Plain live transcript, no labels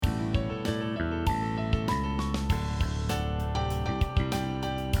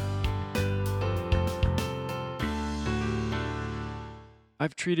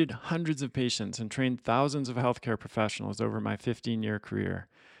I've treated hundreds of patients and trained thousands of healthcare professionals over my 15-year career.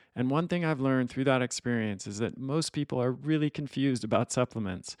 And one thing I've learned through that experience is that most people are really confused about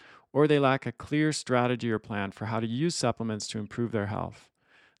supplements, or they lack a clear strategy or plan for how to use supplements to improve their health.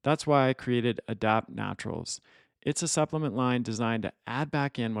 That's why I created Adapt Naturals. It's a supplement line designed to add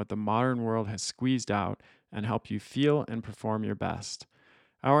back in what the modern world has squeezed out and help you feel and perform your best.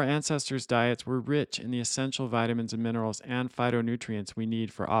 Our ancestors' diets were rich in the essential vitamins and minerals and phytonutrients we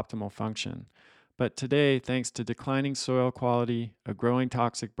need for optimal function. But today, thanks to declining soil quality, a growing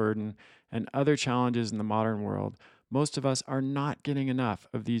toxic burden, and other challenges in the modern world, most of us are not getting enough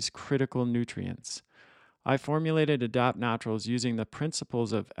of these critical nutrients. I formulated Adapt Naturals using the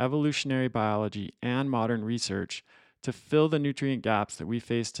principles of evolutionary biology and modern research to fill the nutrient gaps that we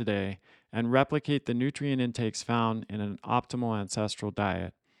face today and replicate the nutrient intakes found in an optimal ancestral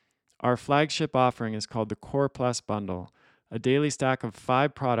diet. Our flagship offering is called the Core Plus Bundle, a daily stack of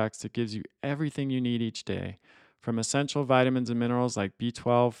 5 products that gives you everything you need each day, from essential vitamins and minerals like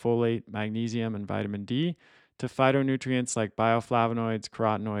B12, folate, magnesium, and vitamin D, to phytonutrients like bioflavonoids,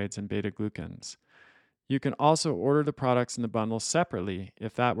 carotenoids, and beta-glucans. You can also order the products in the bundle separately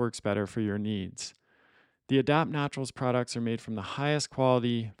if that works better for your needs. The Adapt Naturals products are made from the highest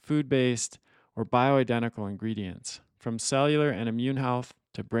quality, food-based, or bioidentical ingredients. From cellular and immune health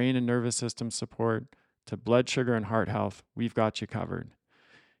to brain and nervous system support to blood sugar and heart health, we've got you covered.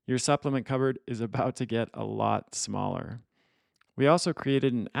 Your supplement cupboard is about to get a lot smaller. We also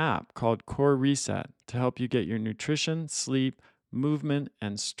created an app called Core Reset to help you get your nutrition, sleep, movement,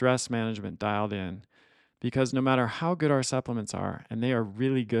 and stress management dialed in. Because no matter how good our supplements are, and they are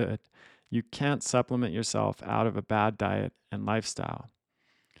really good, you can't supplement yourself out of a bad diet and lifestyle.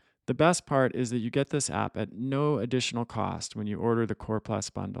 The best part is that you get this app at no additional cost when you order the Core Plus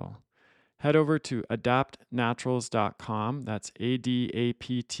bundle. Head over to adaptnaturals.com, that's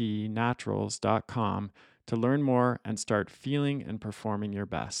ADAPT naturals.com, to learn more and start feeling and performing your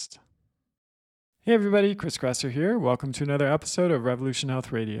best. Hey everybody, Chris Kresser here. Welcome to another episode of Revolution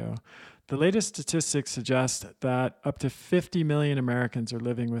Health Radio. The latest statistics suggest that up to 50 million Americans are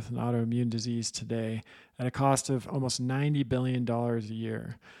living with an autoimmune disease today at a cost of almost $90 billion a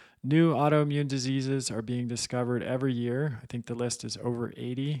year. New autoimmune diseases are being discovered every year. I think the list is over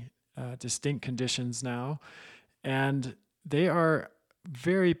 80 distinct conditions now, and they are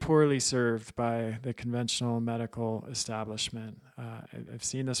very poorly served by the conventional medical establishment. I've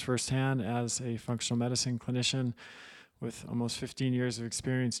seen this firsthand as a functional medicine clinician with almost 15 years of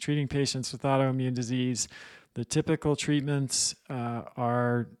experience treating patients with autoimmune disease. The typical treatments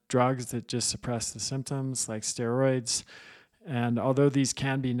are drugs that just suppress the symptoms, like steroids. And although these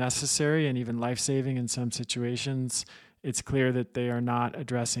can be necessary and even life-saving in some situations, it's clear that they are not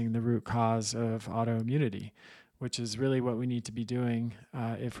addressing the root cause of autoimmunity, which is really what we need to be doing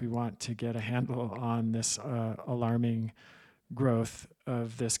if we want to get a handle on this alarming growth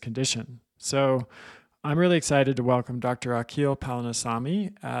of this condition. So I'm really excited to welcome Dr. Akil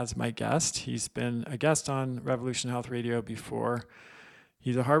Palanisamy as my guest. He's been a guest on Revolution Health Radio before.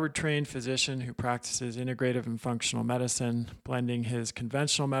 He's a Harvard-trained physician who practices integrative and functional medicine, blending his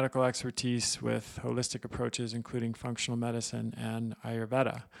conventional medical expertise with holistic approaches, including functional medicine and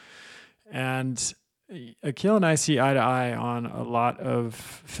Ayurveda. And Akil and I see eye to eye on a lot of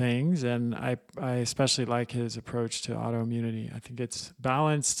things, and I especially like his approach to autoimmunity. I think it's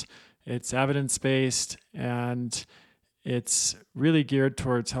balanced, it's evidence-based, and it's really geared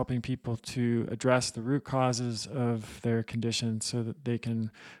towards helping people to address the root causes of their condition so that they can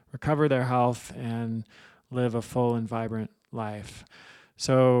recover their health and live a full and vibrant life.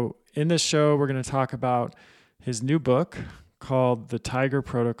 So in this show, we're going to talk about his new book called The Tiger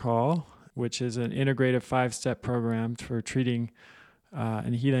Protocol, which is an integrative 5-step program for treating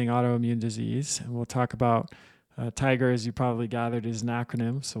and healing autoimmune disease. And we'll talk about TIGER, as you probably gathered, is an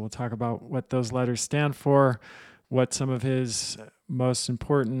acronym. So we'll talk about what those letters stand for, what some of his most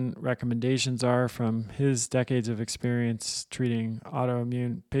important recommendations are from his decades of experience treating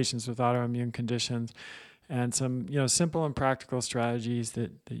autoimmune patients with autoimmune conditions, and some simple and practical strategies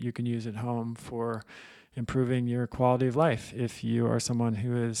that you can use at home for improving your quality of life if you are someone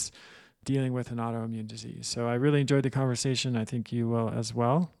who is dealing with an autoimmune disease. So I really enjoyed the conversation. I think you will as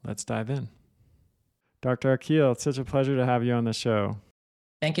well. Let's dive in. Dr. Akil, it's such a pleasure to have you on the show.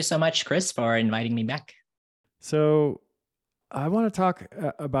 Thank you so much, Chris, for inviting me back. So I want to talk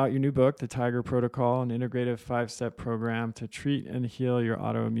about your new book, The Tiger Protocol, an integrative 5-step program to treat and heal your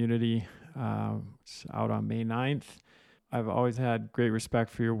autoimmunity. It's out on May 9th. I've always had great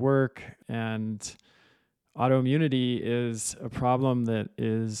respect for your work, and autoimmunity is a problem that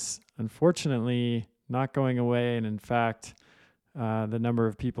is unfortunately not going away, and in fact, The number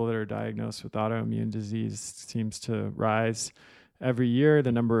of people that are diagnosed with autoimmune disease seems to rise every year.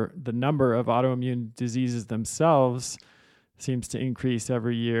 The number of autoimmune diseases themselves seems to increase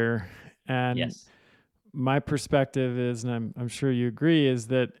every year. And Yes. my perspective is, and I'm sure you agree, is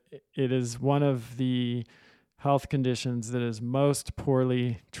that it is one of the health conditions that is most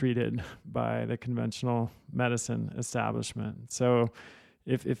poorly treated by the conventional medicine establishment. So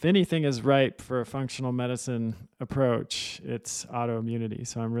if anything is ripe for a functional medicine approach, it's autoimmunity.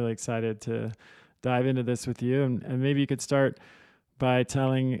 So I'm really excited to dive into this with you. And maybe you could start by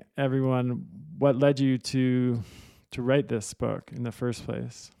telling everyone what led you to write this book in the first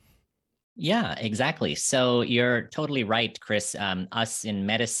place. Yeah, exactly. So you're totally right, Chris. Us in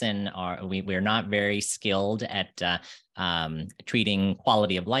medicine we're not very skilled at treating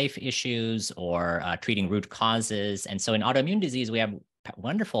quality of life issues or treating root causes. And so in autoimmune disease, we have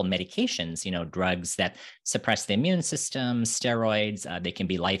wonderful medications, drugs that suppress the immune system, steroids, they can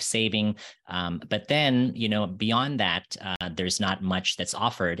be life-saving. But then, beyond that, there's not much that's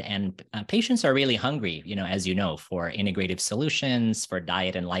offered. And patients are really hungry, as you know, for integrative solutions, for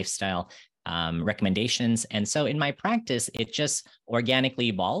diet and lifestyle recommendations. And so in my practice, it just organically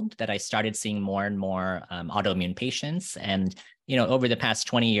evolved that I started seeing more and more autoimmune patients. And, over the past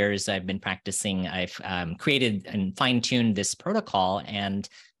 20 years, I've been practicing, I've created and fine-tuned this protocol. And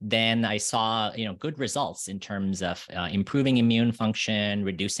then I saw, good results in terms of improving immune function,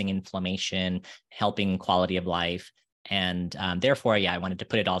 reducing inflammation, helping quality of life. And therefore, I wanted to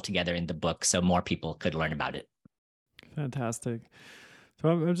put it all together in the book so more people could learn about it. Fantastic. So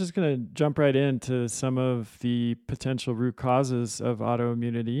I'm just going to jump right into some of the potential root causes of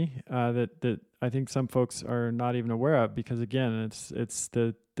autoimmunity that I think some folks are not even aware of, because again, it's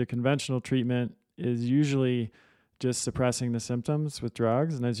the conventional treatment is usually just suppressing the symptoms with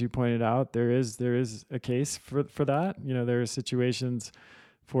drugs, and as you pointed out, there is a case for that. There are situations,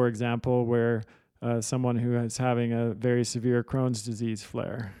 for example, where someone who is having a very severe Crohn's disease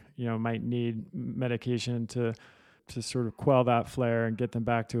flare, might need medication to sort of quell that flare and get them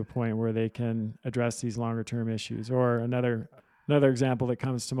back to a point where they can address these longer term issues. Or another example that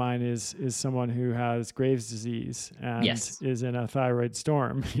comes to mind is someone who has Graves' disease and Yes. is in a thyroid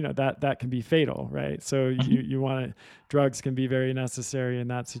storm. That can be fatal, right? So you want to, drugs can be very necessary in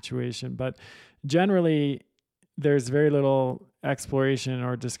that situation. But generally, there's very little exploration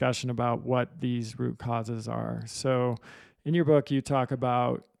or discussion about what these root causes are. So in your book, you talk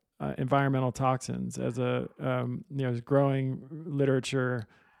about environmental toxins as a growing literature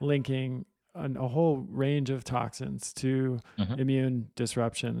linking a whole range of toxins to Mhm. immune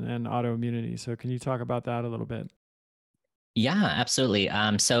disruption and autoimmunity. So can you talk about that a little bit? Yeah, absolutely.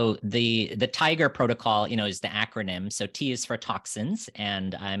 So the Tiger protocol, is the acronym. So T is for toxins,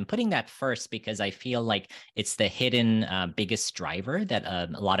 and I'm putting that first because I feel like it's the hidden biggest driver that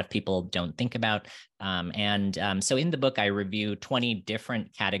a lot of people don't think about. So in the book, I review 20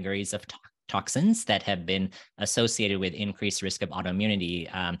 different categories of toxins that have been associated with increased risk of autoimmunity.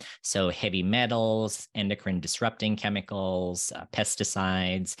 So heavy metals, endocrine disrupting chemicals,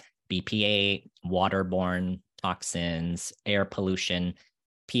 pesticides, BPA, waterborne toxins, air pollution,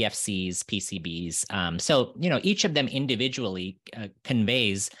 PFCs, PCBs. Each of them individually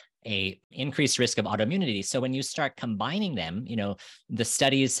conveys a increased risk of autoimmunity. So when you start combining them, the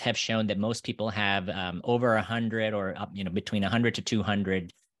studies have shown that most people have over 100 or up, between 100 to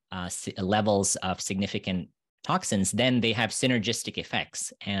 200 levels of significant toxins, then they have synergistic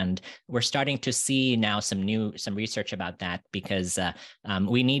effects. And we're starting to see now some research about that, because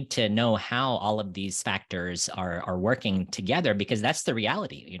we need to know how all of these factors are working together, because that's the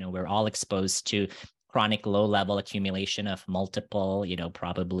reality. We're all exposed to chronic low-level accumulation of multiple,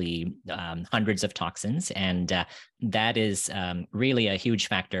 probably hundreds of toxins. And that is really a huge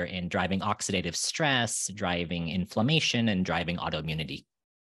factor in driving oxidative stress, driving inflammation, and driving autoimmunity.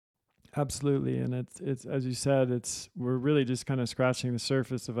 Absolutely. And it's as you said, we're really just kind of scratching the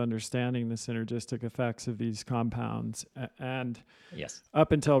surface of understanding the synergistic effects of these compounds. And Yes.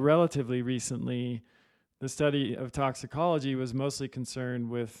 up until relatively recently, the study of toxicology was mostly concerned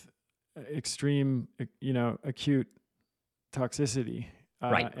with extreme, acute toxicity.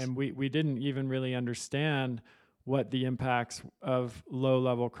 Right. And we didn't even really understand what the impacts of low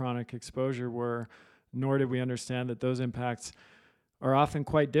level chronic exposure were, nor did we understand that those impacts are often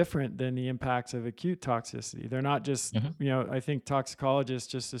quite different than the impacts of acute toxicity. They're not just, Mhm. I think toxicologists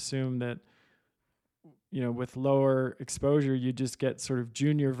just assume that, with lower exposure, you just get sort of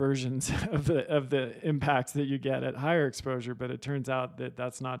junior versions of the impacts that you get at higher exposure. But it turns out that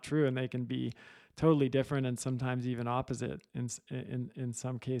that's not true, and they can be totally different and sometimes even opposite in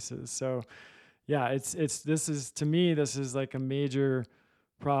some cases. So Yeah, this is, to me, this is like a major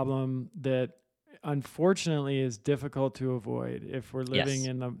problem that unfortunately is difficult to avoid if we're living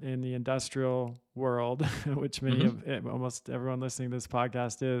Yes. in the industrial world, which many Mhm. of almost everyone listening to this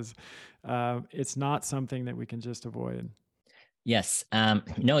podcast is. It's not something that we can just avoid. Yes.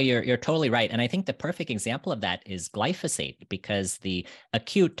 No, you're totally right. And I think the perfect example of that is glyphosate, because the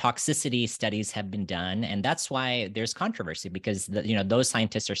acute toxicity studies have been done, and that's why there's controversy, because those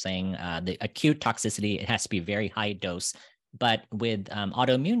scientists are saying the acute toxicity, it has to be very high dose. But with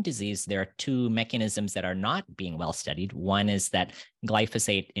autoimmune disease, there are two mechanisms that are not being well studied. One is that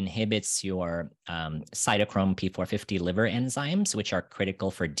glyphosate inhibits your cytochrome P450 liver enzymes, which are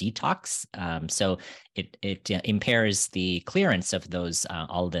critical for detox. So it impairs the clearance of those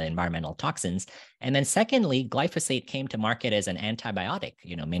all the environmental toxins. And then secondly, glyphosate came to market as an antibiotic,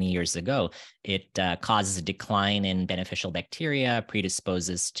 many years ago. It causes a decline in beneficial bacteria,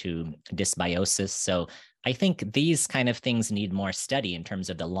 predisposes to dysbiosis. So I think these kind of things need more study in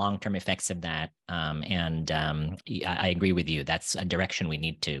terms of the long-term effects of that. I agree with you. That's a direction we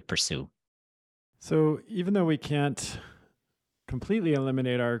need to pursue. So even though we can't completely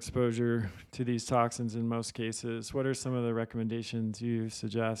eliminate our exposure to these toxins in most cases, what are some of the recommendations you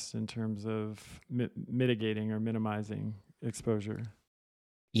suggest in terms of mitigating or minimizing exposure?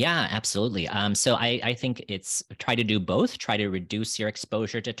 Yeah, absolutely. So I think it's try to do both, try to reduce your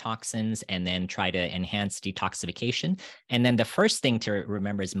exposure to toxins and then try to enhance detoxification. And then the first thing to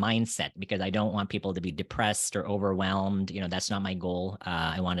remember is mindset, because I don't want people to be depressed or overwhelmed. That's not my goal.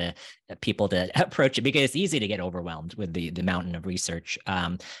 I want people to approach it, because it's easy to get overwhelmed with the mountain of research.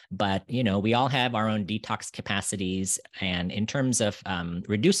 But we all have our own detox capacities. And in terms of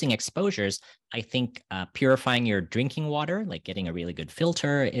reducing exposures, I think purifying your drinking water, like getting a really good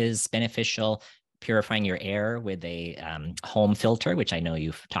filter, is beneficial. Purifying your air with a home filter, which I know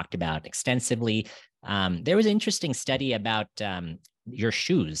you've talked about extensively. There was an interesting study about your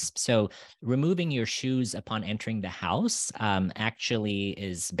shoes. So removing your shoes upon entering the house actually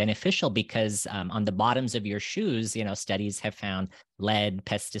is beneficial, because on the bottoms of your shoes, studies have found lead,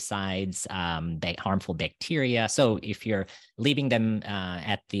 pesticides, harmful bacteria. So if you're leaving them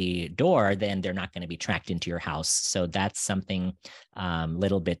at the door, then they're not going to be tracked into your house. So that's something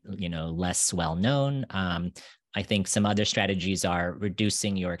little bit, less well known. I think some other strategies are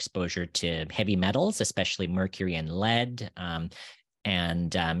reducing your exposure to heavy metals, especially mercury and lead.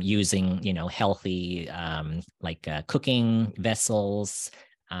 And using healthy like cooking vessels,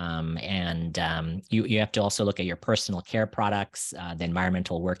 and you have to also look at your personal care products. The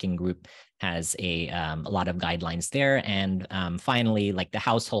environmental working group has a lot of guidelines there. And finally, like the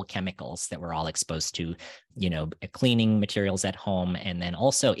household chemicals that we're all exposed to, cleaning materials at home, and then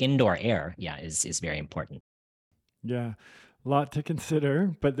also indoor air, yeah, is very important. Yeah, a lot to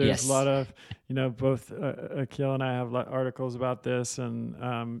consider, but there's a lot Yes. of, both Akil and I have articles about this, and,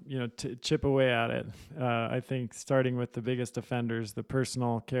 chip away at it. I think starting with the biggest offenders, the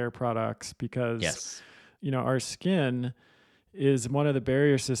personal care products, because, Yes. our skin is one of the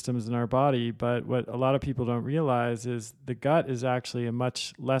barrier systems in our body. But what a lot of people don't realize is the gut is actually a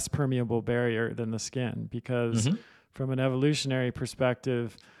much less permeable barrier than the skin, because Mm-hmm. from an evolutionary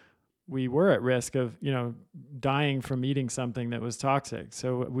perspective, we were at risk of, dying from eating something that was toxic.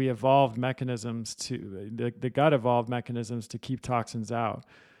 So we evolved mechanisms the gut evolved mechanisms to keep toxins out.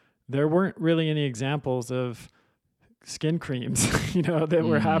 There weren't really any examples of skin creams, that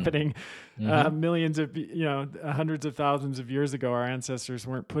were happening Mm-hmm. millions of, hundreds of thousands of years ago. Our ancestors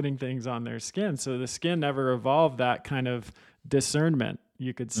weren't putting things on their skin. So the skin never evolved that kind of discernment,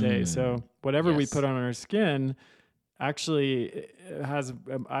 you could say. So whatever we put Yes. on our skin actually has,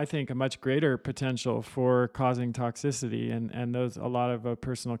 I think, a much greater potential for causing toxicity, and a lot of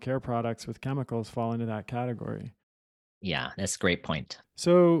personal care products with chemicals fall into that category. Yeah, that's a great point.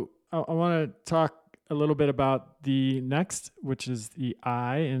 So I want to talk a little bit about the next, which is the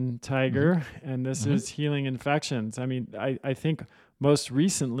I in Mm-hmm. Tiger, and this Mm-hmm. is healing infections. I mean, I think most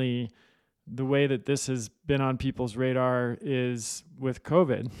recently, the way that this has been on people's radar is with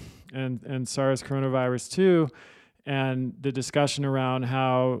COVID and SARS coronavirus 2, and the discussion around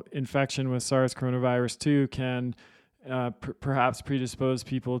how infection with SARS coronavirus 2 can perhaps predispose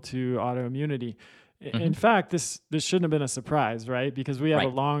people to autoimmunity. In Mm-hmm. fact, this shouldn't have been a surprise, right? Because we have a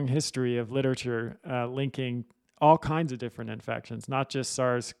Right. long history of literature linking all kinds of different infections, not just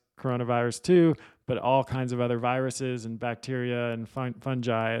SARS coronavirus 2, but all kinds of other viruses and bacteria and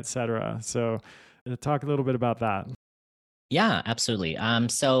fungi, et cetera. So talk a little bit about that. Yeah, absolutely.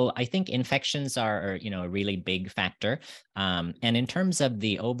 So I think infections are, a really big factor. And in terms of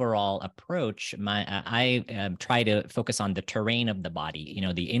the overall approach, I try to focus on the terrain of the body,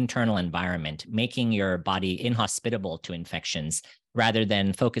 the internal environment, making your body inhospitable to infections rather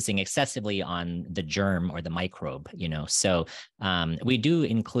than focusing excessively on the germ or the microbe. So we do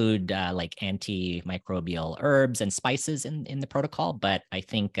include like antimicrobial herbs and spices in the protocol, but I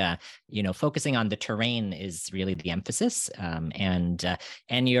think focusing on the terrain is really the emphasis. And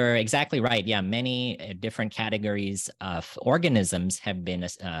you're exactly right. Yeah, many different categories of organisms have been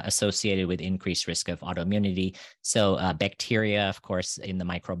associated with increased risk of autoimmunity. So bacteria, of course, in the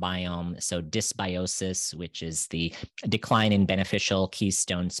microbiome. So dysbiosis, which is the decline in beneficial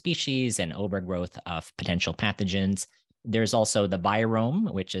keystone species and overgrowth of potential pathogens. There's also the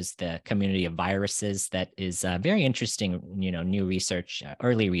virome, which is the community of viruses that is very interesting, new research,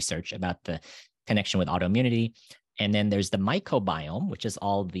 early research about the connection with autoimmunity. And then there's the mycobiome, which is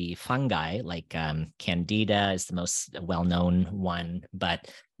all the fungi, like Candida is the most well-known one, but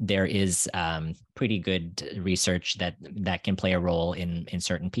there is pretty good research that can play a role in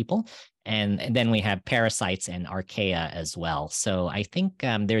certain people. And then we have parasites and archaea as well. So I think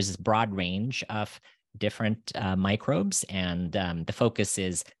there's this broad range of different microbes, and the focus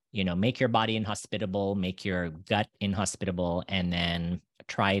is, make your body inhospitable, make your gut inhospitable, and then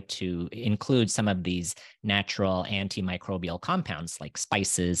try to include some of these natural antimicrobial compounds like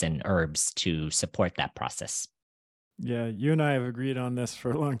spices and herbs to support that process. Yeah, you and I have agreed on this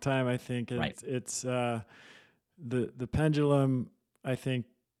for a long time. I think Right. it's the pendulum. I think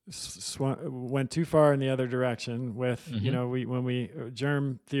went too far in the other direction with Mm-hmm. we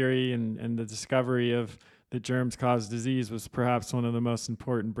germ theory and the discovery of that germs cause disease was perhaps one of the most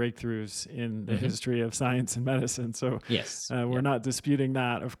important breakthroughs in the Mm-hmm. history of science and medicine. So Yes. we're Yep. not disputing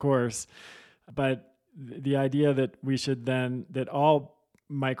that, of course, but the idea that we should then that all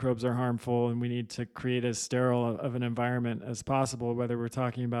microbes are harmful and we need to create as sterile of an environment as possible, whether we're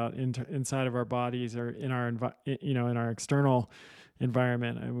talking about inside of our bodies or in our in our external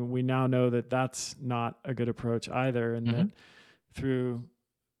environment. I mean, we now know that that's not a good approach either, and that Mm-hmm. through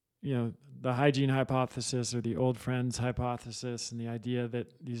the hygiene hypothesis or the old friends hypothesis and the idea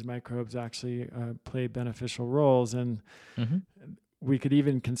that these microbes actually play beneficial roles, and Mm-hmm. we could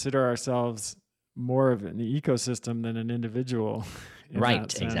even consider ourselves more of an ecosystem than an individual in that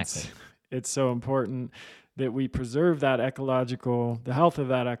Right. sense. Exactly. It's so important that we preserve the health of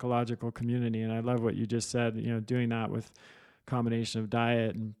that ecological community. And I love what you just said, doing that with combination of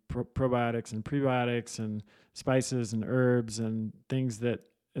diet and probiotics and prebiotics and spices and herbs and things that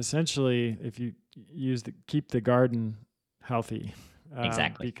essentially, if you keep the garden healthy,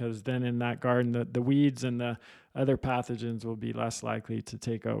 Exactly. because then in that garden, the weeds and the other pathogens will be less likely to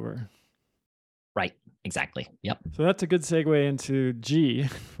take over. Right. Exactly. Yep. So that's a good segue into G,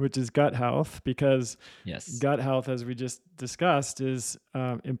 which is gut health, because Yes. gut health, as we just discussed, is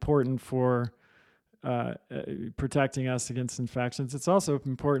important for protecting us against infections. It's also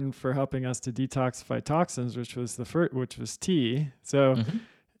important for helping us to detoxify toxins, which was which was T. So, Mm-hmm.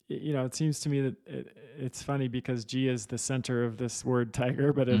 it seems to me that it's funny because G is the center of this word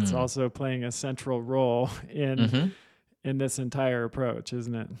tiger, but it's Mm. also playing a central role Mm-hmm. in this entire approach,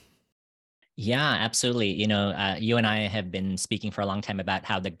 isn't it? Yeah, absolutely. You and I have been speaking for a long time about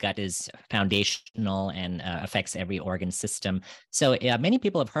how the gut is foundational and affects every organ system. So, yeah, many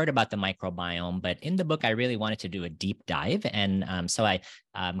people have heard about the microbiome, but in the book, I really wanted to do a deep dive. And so I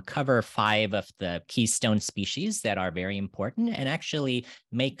cover 5 of the keystone species that are very important and actually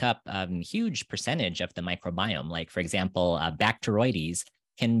make up a huge percentage of the microbiome. Like, for example, Bacteroides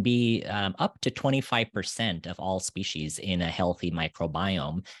can be up to 25% of all species in a healthy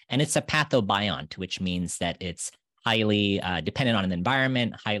microbiome. And it's a pathobiont, which means that it's highly dependent on an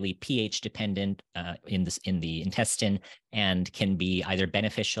environment, highly pH dependent in the intestine, and can be either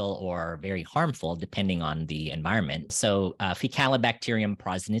beneficial or very harmful depending on the environment. So Faecalibacterium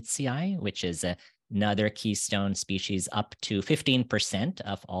prausnitzii, which is another keystone species, up to 15%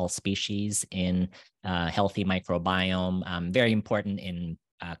 of all species in healthy microbiome. Very important in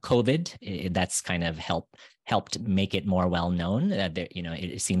COVID. That's kind of helped make it more well known that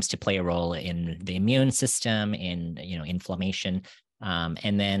it seems to play a role in the immune system, in inflammation,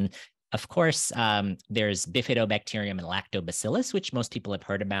 and then of course there's Bifidobacterium and Lactobacillus, which most people have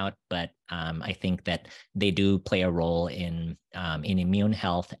heard about, but I think that they do play a role in immune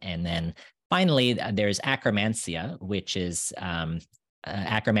health. And then finally there's Akkermansia, which is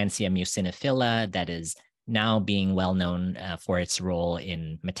Akkermansia muciniphila, that is now being well known for its role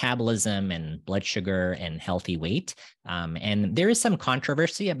in metabolism and blood sugar and healthy weight. And there is some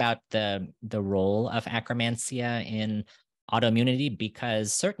controversy about the role of Akkermansia in Autoimmunity,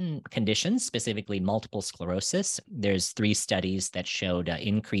 because certain conditions, specifically multiple sclerosis, there's 3 studies that showed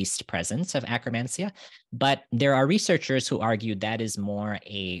increased presence of Akkermansia. But there are researchers who argue that is more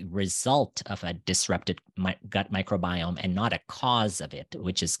a result of a disrupted gut microbiome and not a cause of it,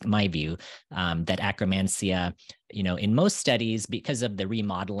 which is my view, that Akkermansia, in most studies, because of the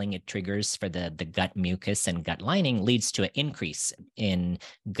remodeling it triggers for the gut mucus and gut lining, leads to an increase in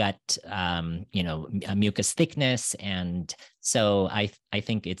gut, mucus thickness. And so I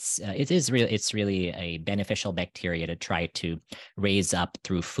think it's really a beneficial bacteria to try to raise up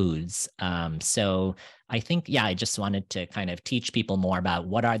through foods. So I think, yeah, I just wanted to kind of teach people more about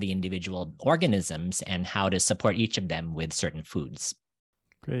what are the individual organisms and how to support each of them with certain foods.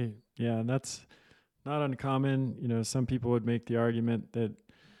 Great. Yeah, and that's not uncommon. Some people would make the argument that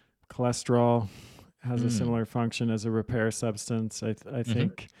cholesterol has a Mm. similar function as a repair substance. I Hmm.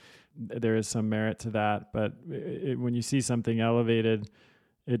 think there is some merit to that, but when you see something elevated,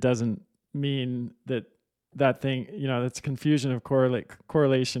 it doesn't mean that that thing, it's confusion of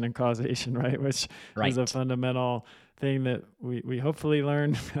correlation and causation, right? Which is a Right. fundamental thing that we hopefully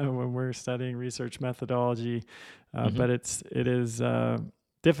learn when we're studying research methodology, Hmm. but it is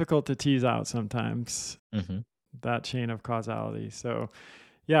difficult to tease out sometimes, Hmm. that chain of causality. So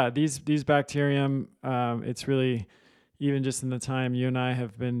yeah, these bacterium, it's really, even just in the time you and I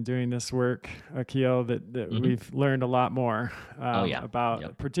have been doing this work, Akil, that Hmm. we've learned a lot more Oh yeah. Yep.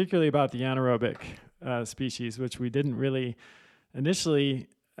 about, particularly about the anaerobic species, which we didn't really initially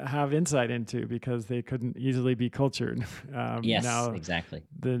have insight into because they couldn't easily be cultured. Yes, Now exactly.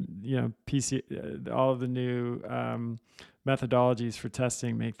 the PC, all of the new methodologies for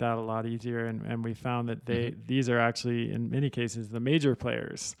testing make that a lot easier, and we found that Hmm. these are actually in many cases the major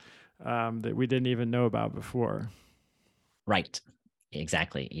players that we didn't even know about before. Right.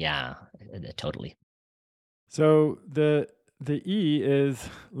 Exactly. Yeah. Totally. So the E is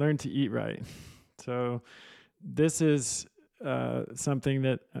learn to eat right. So this is something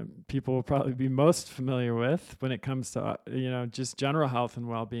that people will probably be most familiar with when it comes to just general health and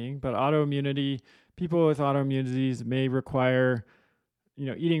well-being. But autoimmunity, people with autoimmunities may require,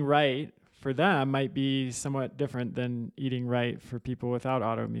 eating right for them might be somewhat different than eating right for people without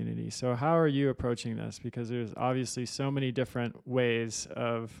autoimmunity. So how are you approaching this? Because there's obviously so many different ways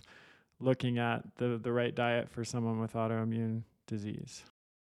of looking at the right diet for someone with autoimmune disease.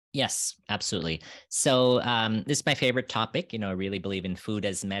 Yes, absolutely. So this is my favorite topic. I really believe in food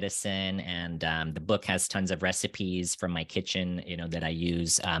as medicine, and the book has tons of recipes from my kitchen, that I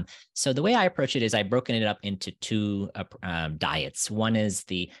use. So the way I approach it is I've broken it up into 2 diets. One is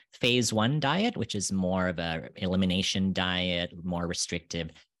the phase 1 diet, which is more of a elimination diet, more restrictive,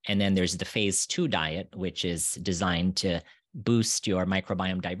 and then there's the phase 2 diet, which is designed to boost your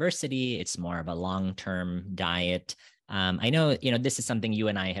microbiome diversity. It's more of a long-term diet. I know, this is something you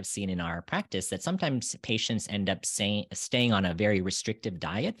and I have seen in our practice, that sometimes patients end up staying on a very restrictive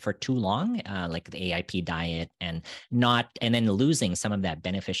diet for too long, like the AIP diet, and then losing some of that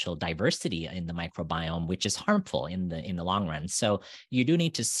beneficial diversity in the microbiome, which is harmful in the long run. So you do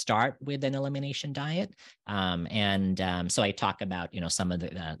need to start with an elimination diet, so I talk about, some of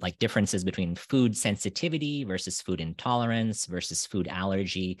the like differences between food sensitivity versus food intolerance versus food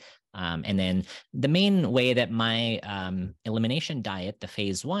allergy. And then the main way that my elimination diet, the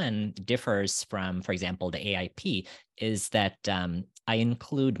phase 1, differs from, for example, the AIP, is that I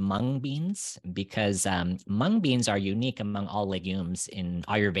include mung beans, because mung beans are unique among all legumes in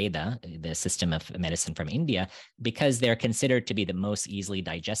Ayurveda, the system of medicine from India, because they're considered to be the most easily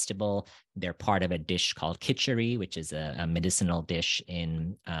digestible. They're part of a dish called khichdi, which is a medicinal dish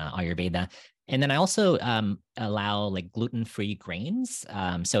in Ayurveda. And then I also allow like gluten-free grains.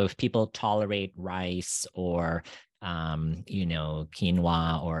 So if people tolerate rice or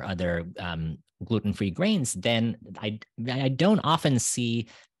quinoa or other gluten-free grains, then I don't often see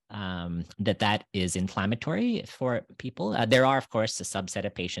that is inflammatory for people. There are, of course, a subset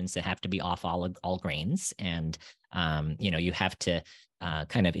of patients that have to be off all grains, and you have to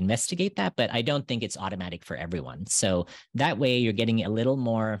kind of investigate that, but I don't think it's automatic for everyone. So that way, you're getting a little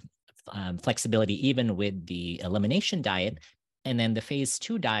more flexibility even with the elimination diet. And then the phase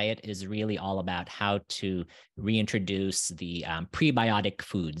 2 diet is really all about how to reintroduce the prebiotic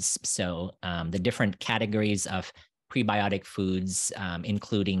foods. So the different categories of prebiotic foods,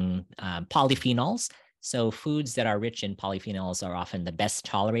 including polyphenols. So foods that are rich in polyphenols are often the best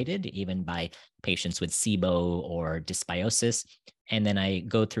tolerated, even by patients with SIBO or dysbiosis. And then I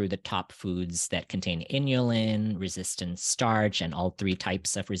go through the top foods that contain inulin, resistant starch, and all 3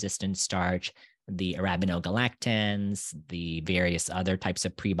 types of resistant starch. the arabinogalactans, the various other types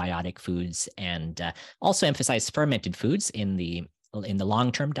of prebiotic foods, and also emphasize fermented foods in the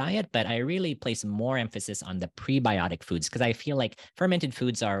long-term diet, but I really place more emphasis on the prebiotic foods because I feel like fermented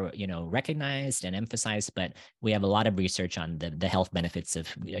foods are, recognized and emphasized, but we have a lot of research on the health benefits of,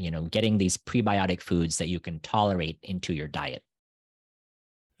 getting these prebiotic foods that you can tolerate into your diet.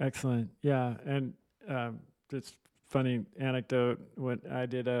 Excellent. Yeah. And it's funny anecdote. When I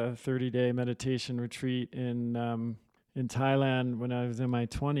did a 30-day meditation retreat in Thailand when I was in my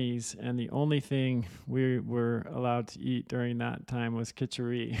 20s, and the only thing we were allowed to eat during that time was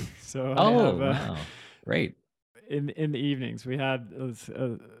khichdi. So I Oh, have wow. Great. in the evenings we had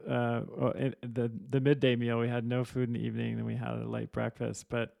the midday meal. We had no food in the evening, and we had a light breakfast.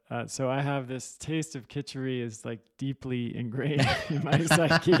 But so I have this taste of khichdi is like deeply ingrained in my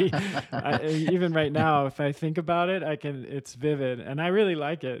psyche. Even right now, if I think about it, it's vivid, and I really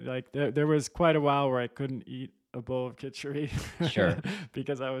like it. Like there was quite a while where I couldn't eat a bowl of khichdi Sure.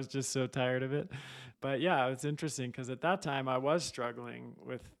 because I was just so tired of it. But yeah, it's interesting because at that time I was struggling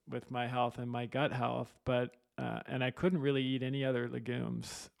with my health and my gut health, but and I couldn't really eat any other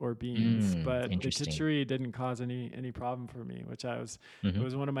legumes or beans. But the Interesting. khichdi didn't cause any problem for me, which it Hmm.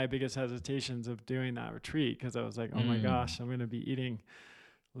 was one of my biggest hesitations of doing that retreat, because I was like, oh my Mm. gosh, I'm going to be eating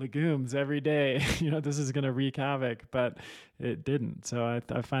legumes every day. This is going to wreak havoc, but it didn't. So I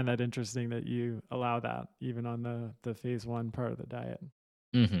find that interesting that you allow that even on the phase one part of the diet.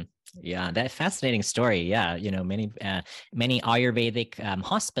 Hmm. Yeah, that fascinating story. Yeah, many Ayurvedic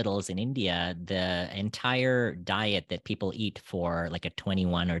hospitals in India, the entire diet that people eat for like a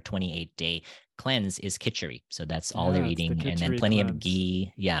 21 or 28-day cleanse is khichdi. So that's all they're Yeah, it's the eating, and then khichdi plenty of cleanse.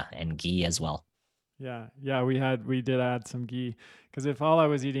 ghee. Yeah, and ghee as well. Yeah, we did add some ghee, because if all I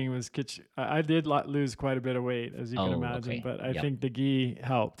was eating was I did lose quite a bit of weight, as you can Oh, imagine. okay. But I Yep. think the ghee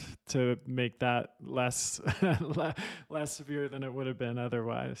helped to make that less less severe than it would have been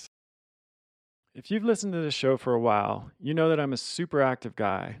otherwise. If you've listened to this show for a while, you know that I'm a super active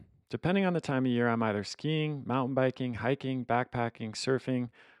guy. Depending on the time of year, I'm either skiing, mountain biking, hiking, backpacking, surfing,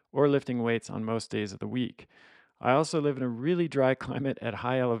 or lifting weights on most days of the week. I also live in a really dry climate at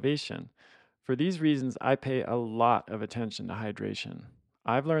high elevation. For these reasons, I pay a lot of attention to hydration.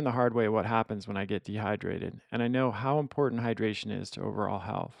 I've learned the hard way what happens when I get dehydrated, and I know how important hydration is to overall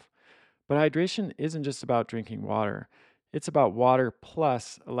health. But hydration isn't just about drinking water, it's about water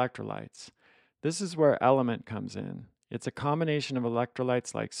plus electrolytes. This is where Element comes in. It's a combination of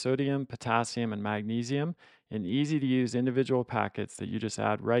electrolytes like sodium, potassium, and magnesium in easy to use individual packets that you just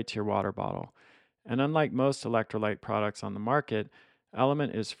add right to your water bottle. And unlike most electrolyte products on the market,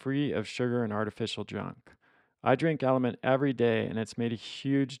 Element is free of sugar and artificial junk. I drink Element every day, and it's made a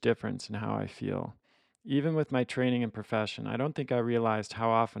huge difference in how I feel. Even with my training and profession, I don't think I realized how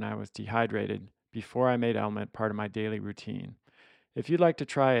often I was dehydrated before I made Element part of my daily routine. If you'd like to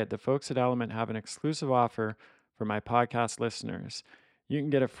try it, the folks at Element have an exclusive offer for my podcast listeners. You can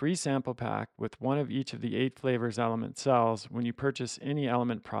get a free sample pack with one of each of the 8 flavors Element sells when you purchase any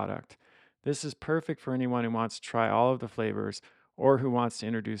Element product. This is perfect for anyone who wants to try all of the flavors or who wants to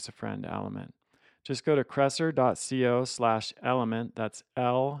introduce a friend to Element. Just go to cresser.co/element, that's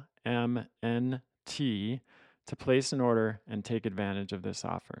LMNT, to place an order and take advantage of this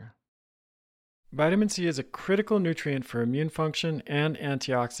offer. Vitamin C is a critical nutrient for immune function and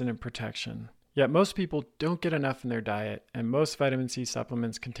antioxidant protection. Yet most people don't get enough in their diet, and most vitamin C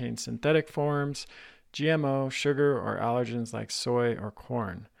supplements contain synthetic forms, GMO, sugar, or allergens like soy or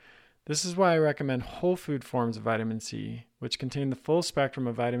corn. This is why I recommend whole food forms of vitamin C, which contain the full spectrum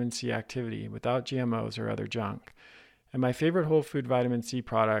of vitamin C activity without GMOs or other junk. And my favorite whole food vitamin C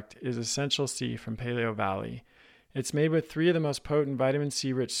product is Essential C from Paleo Valley. It's made with 3 of the most potent vitamin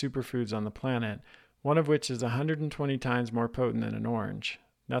C rich superfoods on the planet, one of which is 120 times more potent than an orange.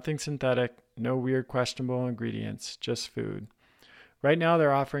 Nothing synthetic, no weird questionable ingredients, just food. Right now,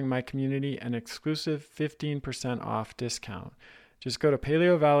 they're offering my community an exclusive 15% off discount. Just go to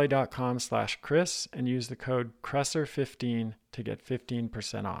paleovalley.com/Chris and use the code Cresser15 to get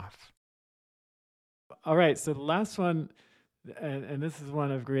 15% off. All right, so the last one, and this is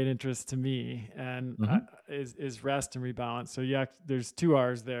one of great interest to me, and Hmm. is rest and rebalance. So yeah, there's 2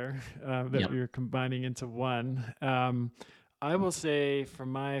 R's there that Yep. you're combining into one. I will say,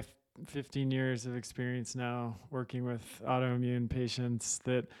 from my 15 years of experience now working with autoimmune patients,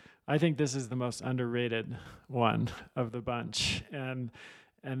 that I think this is the most underrated one of the bunch, and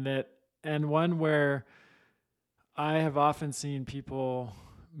that and one where I have often seen people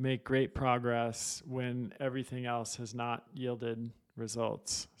make great progress when everything else has not yielded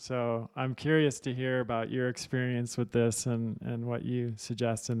results. So I'm curious to hear about your experience with this, and what you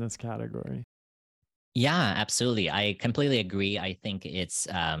suggest in this category. Yeah, absolutely. I completely agree. I think it's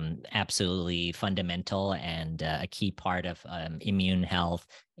absolutely fundamental and a key part of immune health,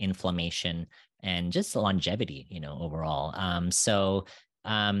 inflammation, and just longevity, overall.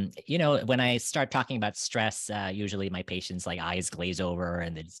 When I start talking about stress, usually my patients like eyes glaze over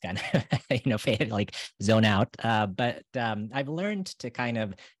and they just kind of, fade, like zone out. But I've learned to kind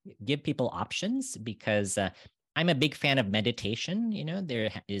of give people options because I'm a big fan of meditation. There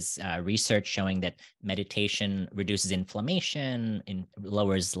is research showing that meditation reduces inflammation,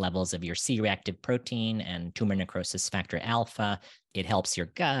 lowers levels of your C-reactive protein and tumor necrosis factor alpha. It helps your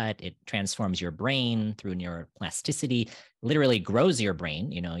gut. It transforms your brain through neuroplasticity, literally grows your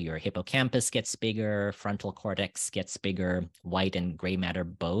brain. Your hippocampus gets bigger, frontal cortex gets bigger, white and gray matter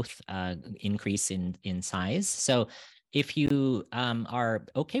both increase in size. So if you are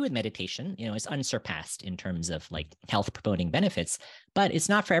okay with meditation, it's unsurpassed in terms of like health promoting benefits, but it's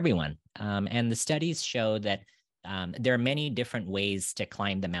not for everyone. And the studies show that there are many different ways to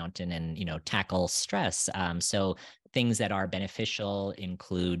climb the mountain and tackle stress. So things that are beneficial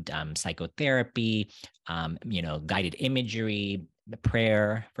include psychotherapy, guided imagery,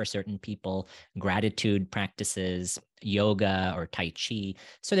 prayer for certain people, gratitude practices, yoga or tai chi.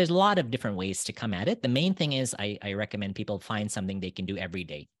 So there's a lot of different ways to come at it. The main thing is I recommend people find something they can do every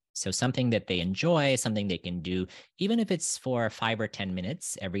day. So something that they enjoy, something they can do, even if it's for 5 or 10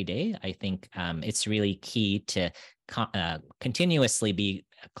 minutes every day. I think it's really key to continuously be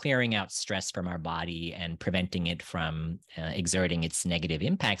clearing out stress from our body and preventing it from exerting its negative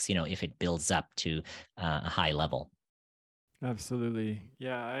impacts, if it builds up to a high level. Absolutely.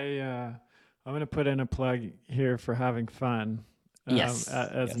 Yeah, I'm going to put in a plug here for having fun Yes.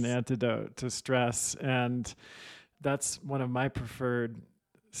 as an Yes. antidote to stress, and that's one of my preferred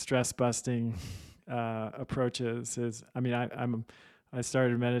stress busting approaches. I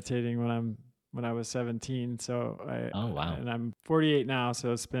started meditating when I was 17, so Oh, wow. I'm 48 now,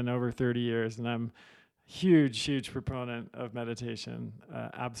 so it's been over 30 years, and I'm huge proponent of meditation,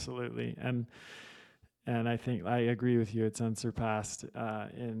 absolutely, and I think I agree with you. It's unsurpassed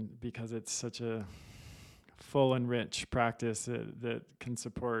in because it's such a full and rich practice that can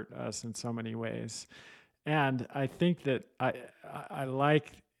support us in so many ways. And I think that I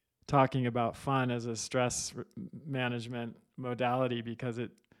like talking about fun as a stress management modality because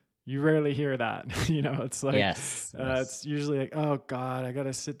you rarely hear that. It's like Yes. Yes. it's usually like, oh God, I got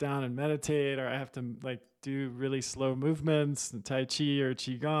to sit down and meditate, or I have to like do really slow movements, tai chi or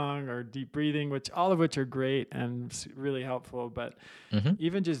qigong or deep breathing, all of which are great and really helpful. But Hmm.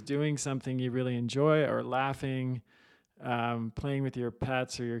 even just doing something you really enjoy, or laughing, playing with your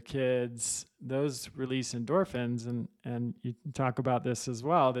pets or your kids, those release endorphins. And you talk about this as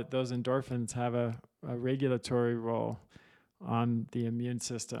well, that those endorphins have a regulatory role on the immune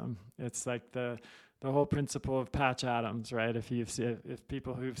system. It's like the whole principle of Patch Adams, right? If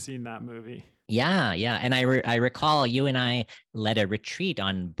people who've seen that movie. Yeah, yeah, and I recall you and I led a retreat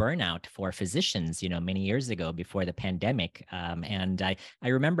on burnout for physicians, many years ago before the pandemic. And I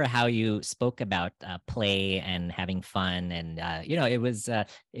remember how you spoke about play and having fun, and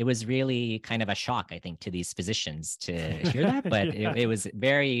it was really kind of a shock, I think, to these physicians to hear that. But Yeah. it was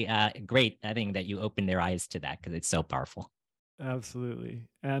very great, I think, that you opened their eyes to that because it's so powerful. Absolutely.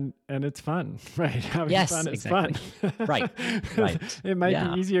 And it's fun, right? Having Yes, fun is fun. exactly. Right, right. It might be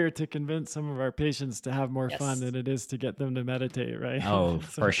Yeah. easier to convince some of our patients to have more fun Yes. than it is to get them to meditate, right? Oh,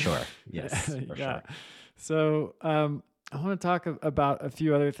 So, for sure. Yes, for yeah. sure. So, I want to talk about a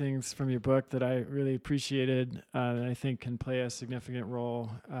few other things from your book that I really appreciated and I think can play a significant role.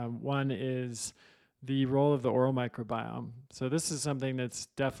 One is the role of the oral microbiome. So this is something that's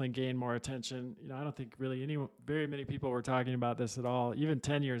definitely gained more attention. I don't think really very many people were talking about this at all, even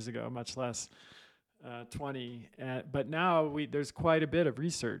 10 years ago, much less 20. But now there's quite a bit of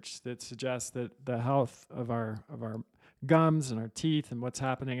research that suggests that the health of our gums and our teeth and what's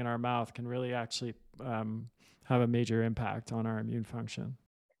happening in our mouth can really actually have a major impact on our immune function.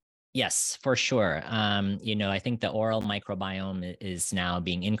 Yes, for sure. I think the oral microbiome is now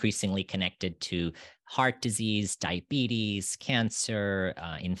being increasingly connected to heart disease, diabetes, cancer,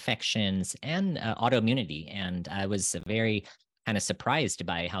 infections, and autoimmunity. And I was very kind of surprised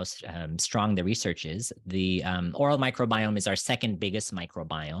by how strong the research is. The oral microbiome is our second biggest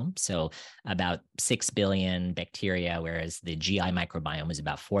microbiome, so about 6 billion bacteria, whereas the GI microbiome is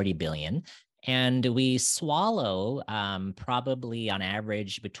about 40 billion. And we swallow probably on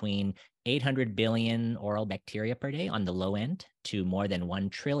average between 800 billion oral bacteria per day on the low end to more than 1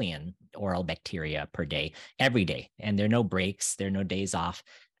 trillion oral bacteria per day, every day. And there are no breaks, there are no days off.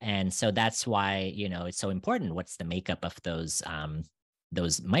 And so that's why, it's so important. What's the makeup of those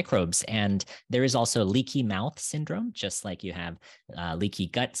those microbes. And there is also leaky mouth syndrome, just like you have leaky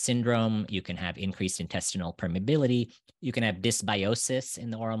gut syndrome. You can have increased intestinal permeability. You can have dysbiosis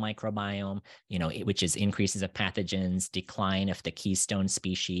in the oral microbiome, which is increases of pathogens, decline of the keystone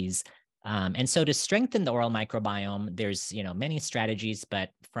species. And so to strengthen the oral microbiome, there's many strategies, but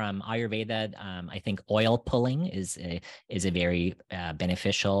from Ayurveda, I think oil pulling is a very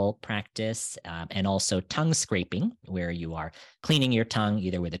beneficial practice, and also tongue scraping, where you are cleaning your tongue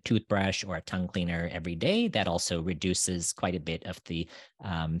either with a toothbrush or a tongue cleaner every day. That also reduces quite a bit of the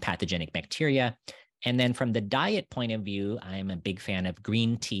pathogenic bacteria. And then from the diet point of view, I'm a big fan of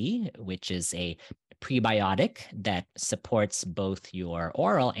green tea, which is a prebiotic that supports both your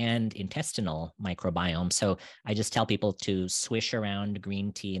oral and intestinal microbiome. So I just tell people to swish around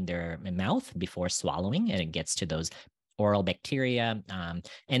green tea in their mouth before swallowing, and it gets to those oral bacteria. And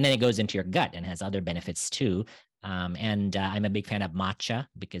then it goes into your gut and has other benefits too. And I'm a big fan of matcha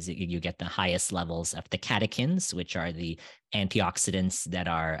because you get the highest levels of the catechins, which are the antioxidants that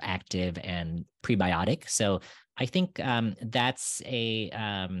are active and prebiotic. So I think that's a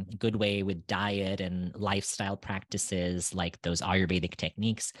good way with diet and lifestyle practices like those Ayurvedic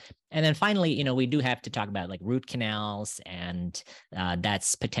techniques. And then finally, we do have to talk about like root canals, and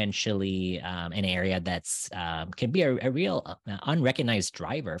that's potentially an area that's can be a real unrecognized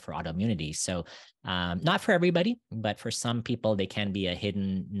driver for autoimmunity. So not for everybody, but for some people, they can be a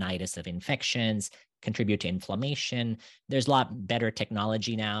hidden nidus of infections, contribute to inflammation. There's a lot better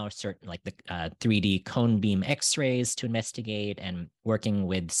technology now, certain like the 3D cone beam X-rays to investigate, and working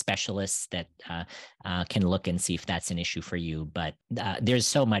with specialists that can look and see if that's an issue for you. But there's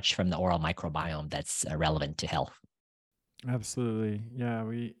so much from the oral microbiome that's relevant to health. Absolutely. Yeah,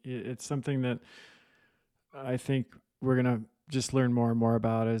 it's something that I think we're going to just learn more and more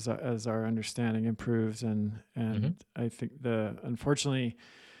about as our understanding improves. And I think unfortunately,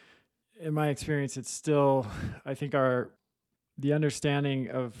 in my experience, it's still, I think the understanding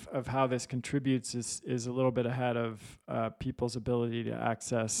of how this contributes is a little bit ahead of people's ability to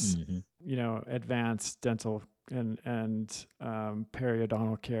access, advanced dental and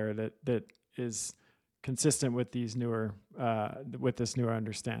periodontal care that is consistent with these newer with this newer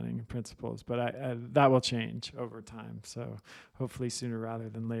understanding and principles. But that will change over time. So hopefully sooner rather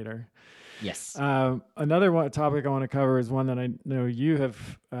than later. Yes. Another topic I want to cover is one that I know you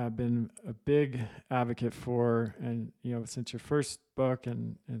have been a big advocate for, and since your first book,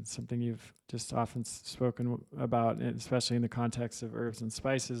 and something you've just often spoken about, especially in the context of herbs and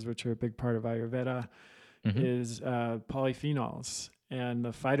spices, which are a big part of Ayurveda, is polyphenols and the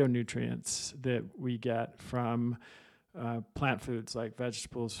phytonutrients that we get from plant foods like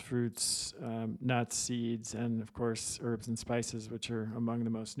vegetables, fruits, nuts, seeds, and of course, herbs and spices, which are among the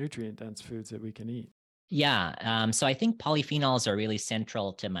most nutrient-dense foods that we can eat. Yeah. So I think polyphenols are really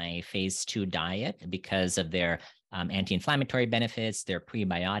central to my phase 2 diet because of their anti-inflammatory benefits, their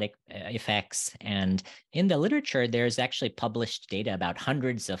prebiotic effects. And in the literature, there's actually published data about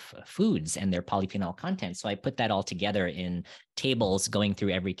hundreds of foods and their polyphenol content. So I put that all together in tables going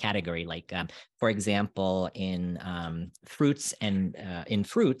through every category. Like, for example, in fruits,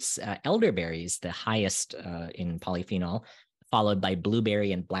 elderberries, the highest in polyphenol, followed by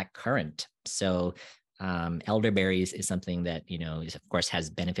blueberry and black currant. So elderberries is something that, of course, has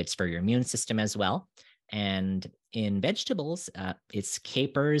benefits for your immune system as well. And in vegetables, it's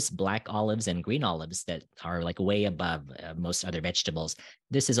capers, black olives, and green olives that are like way above most other vegetables.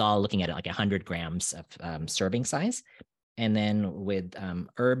 This is all looking at like 100 grams of serving size. And then with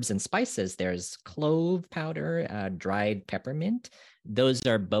herbs and spices, there's clove powder, dried peppermint. Those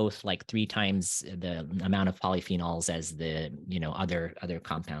are both like 3 times the amount of polyphenols as the other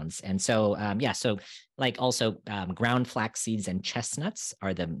compounds. And so so like also ground flax seeds and chestnuts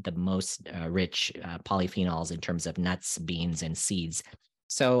are the most rich polyphenols in terms of nuts, beans, and seeds.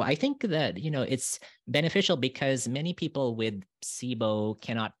 So I think that, it's beneficial because many people with SIBO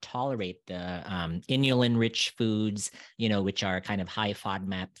cannot tolerate the inulin-rich foods, which are kind of high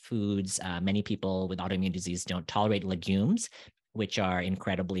FODMAP foods. Many people with autoimmune disease don't tolerate legumes, which are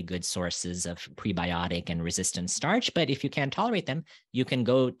incredibly good sources of prebiotic and resistant starch. But if you can't tolerate them, you can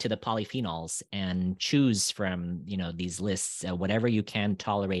go to the polyphenols and choose from, these lists, whatever you can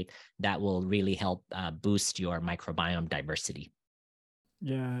tolerate that will really help boost your microbiome diversity.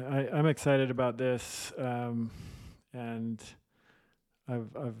 Yeah, I'm excited about this, and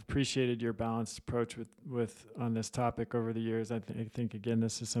I've appreciated your balanced approach with on this topic over the years. I think again,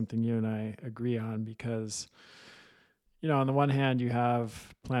 this is something you and I agree on because, on the one hand, you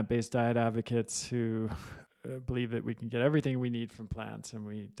have plant-based diet advocates who believe that we can get everything we need from plants and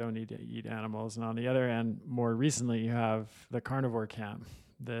we don't need to eat animals. And on the other end, more recently, you have the carnivore camp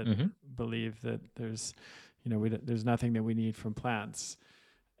that Hmm. believe that there's, there's nothing that we need from plants.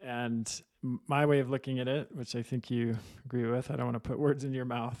 And my way of looking at it, which I think you agree with, I don't want to put words in your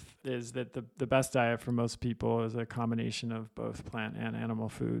mouth, is that the best diet for most people is a combination of both plant and animal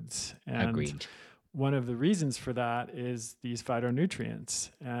foods. And Agreed. one of the reasons for that is these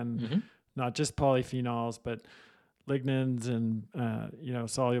phytonutrients, and Hmm. not just polyphenols, but lignans and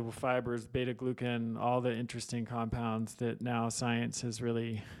soluble fibers, beta glucan, all the interesting compounds that now science is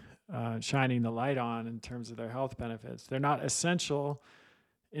really shining the light on in terms of their health benefits. They're not essential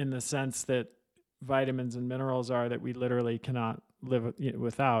in the sense that vitamins and minerals are, that we literally cannot live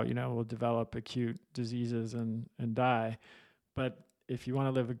without. We'll develop acute diseases and die. But if you want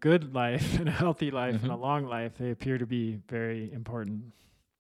to live a good life and a healthy life and a Hmm. long life, they appear to be very important.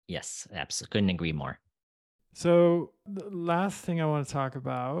 Yes, absolutely. Couldn't agree more. So the last thing I want to talk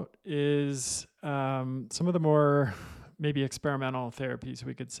about is some of the more maybe experimental therapies,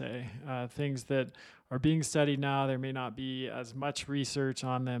 we could say, things that are being studied now. There may not be as much research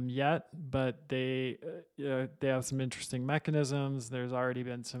on them yet, but they have some interesting mechanisms. There's already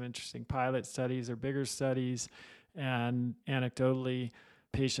been some interesting pilot studies or bigger studies, and anecdotally,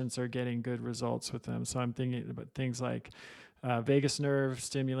 patients are getting good results with them. So I'm thinking about things like vagus nerve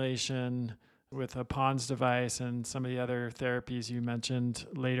stimulation with a PONS device and some of the other therapies you mentioned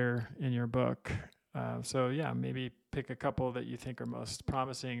later in your book. So yeah, maybe pick a couple that you think are most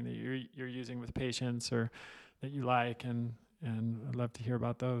promising that you're using with patients or that you like, and I'd love to hear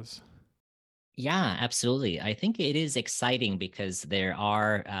about those. Yeah, absolutely. I think it is exciting because there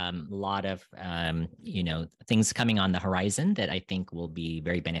are a lot of things coming on the horizon that I think will be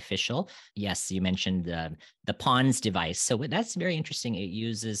very beneficial. Yes, you mentioned the PONS device, so that's very interesting. It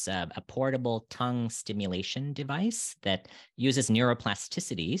uses a portable tongue stimulation device that uses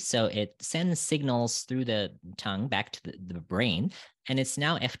neuroplasticity, so it sends signals through the tongue back to the brain. And it's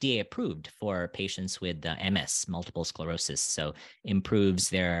now FDA approved for patients with MS, multiple sclerosis. So improves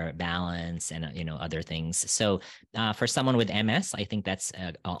their balance and other things. So for someone with MS, I think that's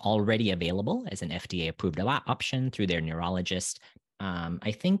already available as an FDA approved option through their neurologist.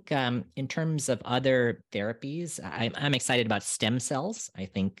 I think in terms of other therapies, I'm excited about stem cells. I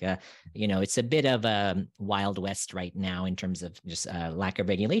think it's a bit of a wild west right now in terms of just lack of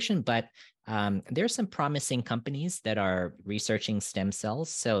regulation, but there's some promising companies that are researching stem cells.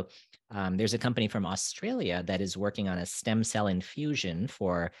 So there's a company from Australia that is working on a stem cell infusion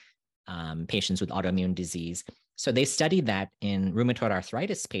for patients with autoimmune disease. So they studied that in rheumatoid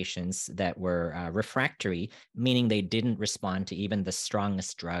arthritis patients that were refractory, meaning they didn't respond to even the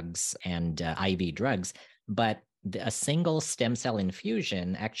strongest drugs and IV drugs. But a single stem cell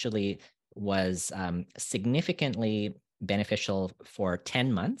infusion actually was significantly beneficial for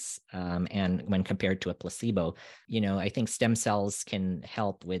 10 months. And when compared to a placebo, I think stem cells can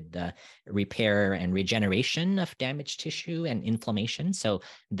help with the repair and regeneration of damaged tissue and inflammation. So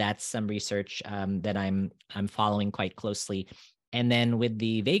that's some research that I'm following quite closely. And then with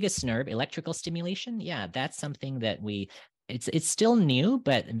the vagus nerve electrical stimulation, yeah, that's something that it's still new,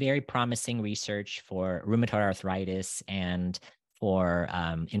 but very promising research for rheumatoid arthritis and for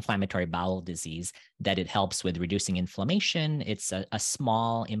inflammatory bowel disease, that it helps with reducing inflammation. It's a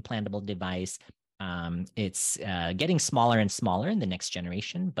small implantable device. It's getting smaller and smaller in the next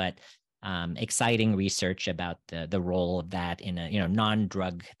generation, but exciting research about the role of that in a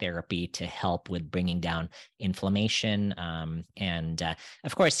non-drug therapy to help with bringing down inflammation. And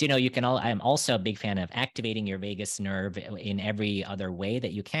of course, you can I'm also a big fan of activating your vagus nerve in every other way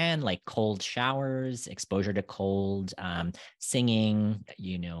that you can, like cold showers, exposure to cold, singing,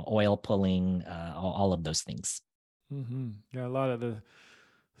 oil pulling, all of those things. Yeah, a lot of the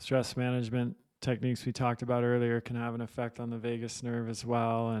stress management techniques we talked about earlier can have an effect on the vagus nerve as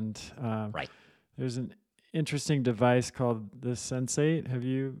well. And Right. there's an interesting device called the Sensate. Have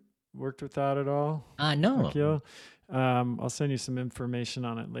you worked with that at all, No. Akil? I'll send you some information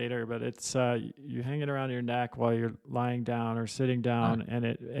on it later, but it's you hang it around your neck while you're lying down or sitting Ah, down, and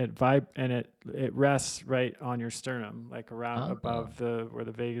it rests right on your sternum, like around oh. above where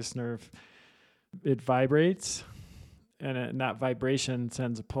the vagus nerve. It vibrates, and that vibration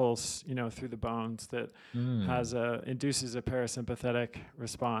sends a pulse, through the bones that Mm. induces a parasympathetic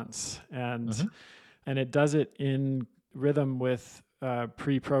response, and Hmm. it does it in rhythm with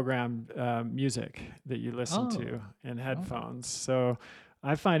pre-programmed music that you listen Oh. to in Oh. headphones. So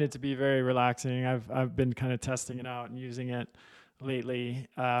I find it to be very relaxing. I've been kind of testing it out and using it lately.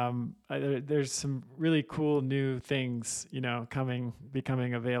 There's some really cool new things,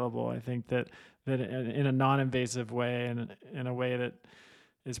 becoming available. I think that in a non-invasive way and in a way that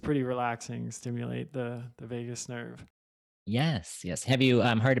is pretty relaxing, stimulate the vagus nerve. Yes, yes. Have you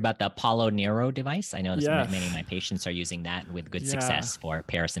heard about the Apollo Neuro device? I know many of Yes. my patients are using that with good Yeah, success for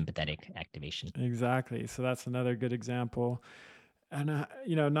parasympathetic activation. exactly. So that's another good example. And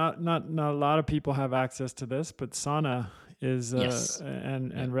not a lot of people have access to this, but sauna is Yes.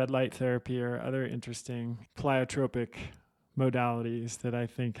 and red light therapy are other interesting pleiotropic modalities that I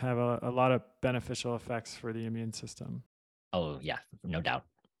think have a lot of beneficial effects for the immune system. Oh, yeah, no doubt.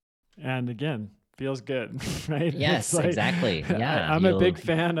 And again, feels good, right? It's Yes, like exactly. Yeah, I'm a big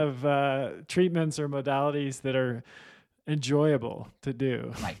fan of treatments or modalities that are enjoyable to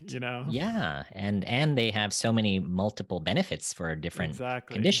do, right. you know? Yeah, and they have so many multiple benefits for different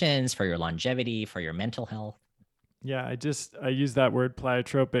Exactly. conditions, for your longevity, for your mental health. Yeah, I use that word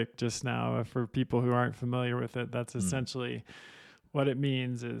pleiotropic just now for people who aren't familiar with it. That's Mm, essentially what it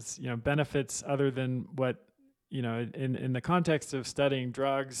means is, benefits other than what, in the context of studying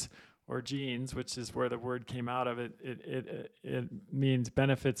drugs or genes, which is where the word came out of it means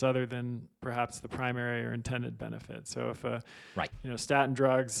benefits other than perhaps the primary or intended benefit. So if right. statin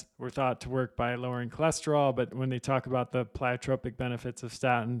drugs were thought to work by lowering cholesterol, but when they talk about the pleiotropic benefits of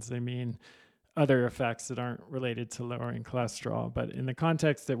statins, they mean other effects that aren't related to lowering cholesterol. But in the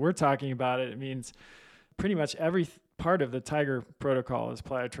context that we're talking about it means pretty much every part of the Tiger protocol is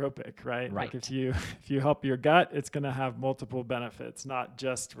pleiotropic, right? Like Right. if you help your gut, it's going to have multiple benefits, not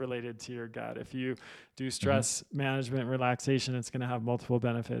just related to your gut. If you do Hmm. stress management, relaxation, it's going to have multiple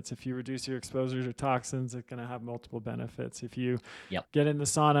benefits. If you reduce your exposure to toxins, it's going to have multiple benefits. If you Yep. get in the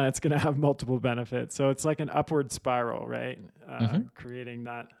sauna, it's going to have multiple benefits. So it's like an upward spiral, right? Hmm. Creating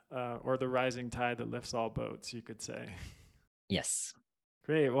that, or the rising tide that lifts all boats, you could say. Yes.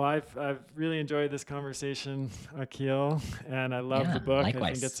 Great. Well, I've really enjoyed this conversation, Akil, and I love the Yeah, book. I think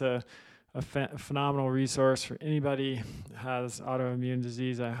likewise. it's a phenomenal resource for anybody who has autoimmune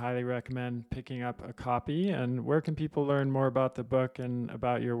disease. I highly recommend picking up a copy. And where can people learn more about the book and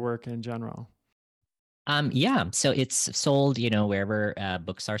about your work in general? Yeah, so it's sold, wherever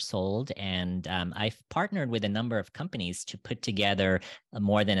books are sold, and I've partnered with a number of companies to put together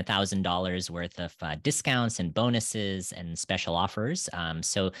more than $1,000 worth of discounts and bonuses and special offers.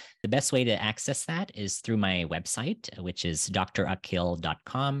 So the best way to access that is through my website, which is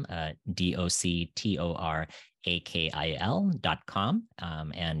drakil.com, DOCTORAKIL.com,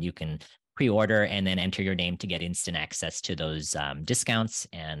 and you can pre-order and then enter your name to get instant access to those discounts.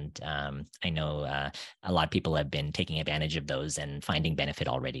 And I know a lot of people have been taking advantage of those and finding benefit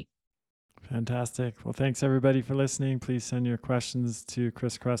already. Fantastic. Well, thanks everybody for listening. Please send your questions to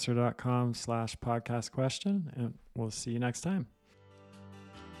chriskresser.com/podcast question, and we'll see you next time.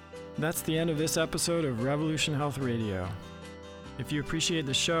 That's the end of this episode of Revolution Health Radio. If you appreciate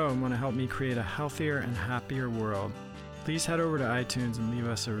the show and want to help me create a healthier and happier world, please head over to iTunes and leave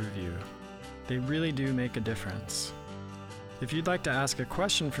us a review. They really do make a difference. If you'd like to ask a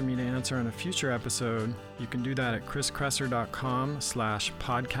question for me to answer on a future episode, you can do that at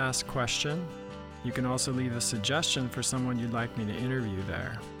chriskresser.com/podcast question. You can also leave a suggestion for someone you'd like me to interview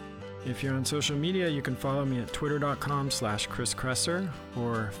there. If you're on social media, you can follow me at twitter.com/chriskresser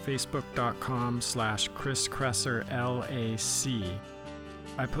or facebook.com/chriskresserlac.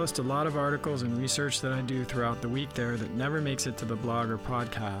 I post a lot of articles and research that I do throughout the week there that never makes it to the blog or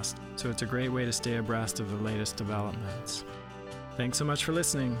podcast, so it's a great way to stay abreast of the latest developments. Thanks so much for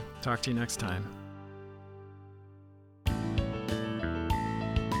listening. Talk to you next time.